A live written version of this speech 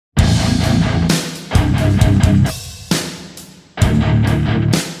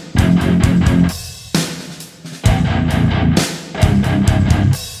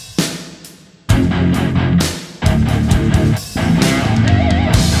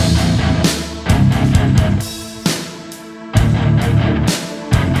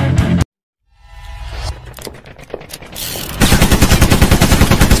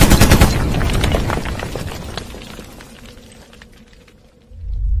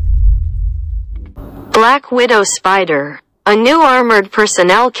Black Widow Spider. A new armored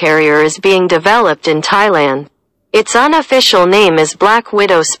personnel carrier is being developed in Thailand. Its unofficial name is Black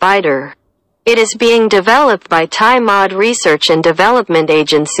Widow Spider. It is being developed by Thai Mod Research and Development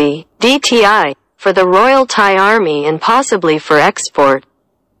Agency, DTI, for the Royal Thai Army and possibly for export.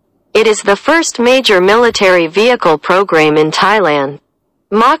 It is the first major military vehicle program in Thailand.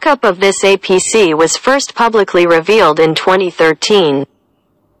 Mock-up of this APC was first publicly revealed in 2013.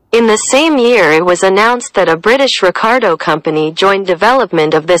 In the same year it was announced that a British Ricardo company joined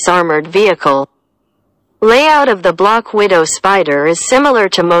development of this armored vehicle. Layout of the Black Widow Spider is similar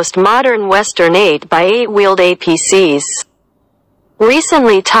to most modern Western 8x8 wheeled APCs.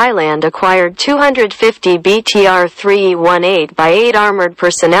 Recently Thailand acquired 250 BTR-3E1 8x8 armored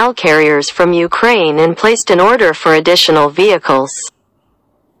personnel carriers from Ukraine and placed an order for additional vehicles.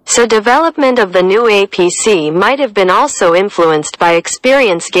 So development of the new APC might have been also influenced by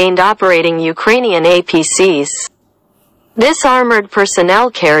experience gained operating Ukrainian APCs. This armored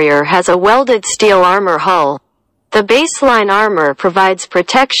personnel carrier has a welded steel armor hull. The baseline armor provides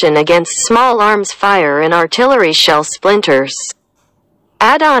protection against small arms fire and artillery shell splinters.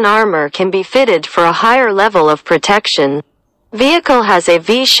 Add-on armor can be fitted for a higher level of protection. Vehicle has a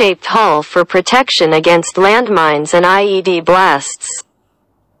V-shaped hull for protection against landmines and IED blasts.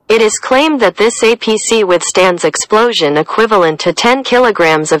 It is claimed that this APC withstands explosion equivalent to 10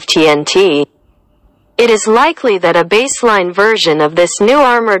 kilograms of TNT. It is likely that a baseline version of this new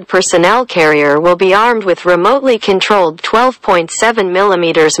armored personnel carrier will be armed with remotely controlled 12.7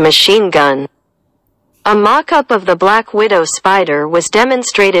 mm machine gun. A mock-up of the Black Widow Spider was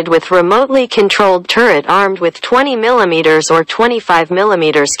demonstrated with remotely controlled turret armed with 20 mm or 25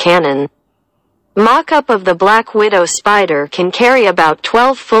 mm cannon. Mock-up of the Black Widow Spider can carry about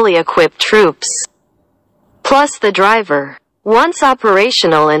 12 fully equipped troops, plus the driver. Once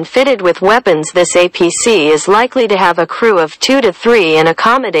operational and fitted with weapons, this APC is likely to have a crew of 2 to 3 and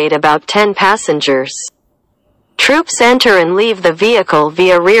accommodate about 10 passengers. Troops enter and leave the vehicle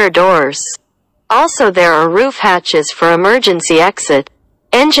via rear doors. Also there are roof hatches for emergency exit.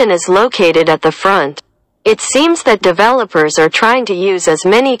 Engine is located at the front. It seems that developers are trying to use as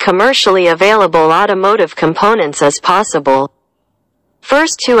many commercially available automotive components as possible.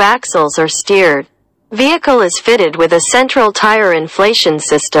 First two axles are steered. Vehicle is fitted with a central tire inflation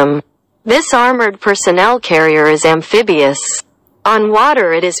system. This armored personnel carrier is amphibious. On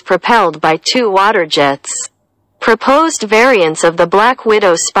water it is propelled by 2 water jets. Proposed variants of the Black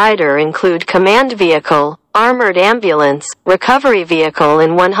Widow Spider include command vehicle, armored ambulance, recovery vehicle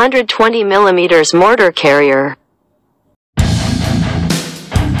and 120 mm mortar carrier.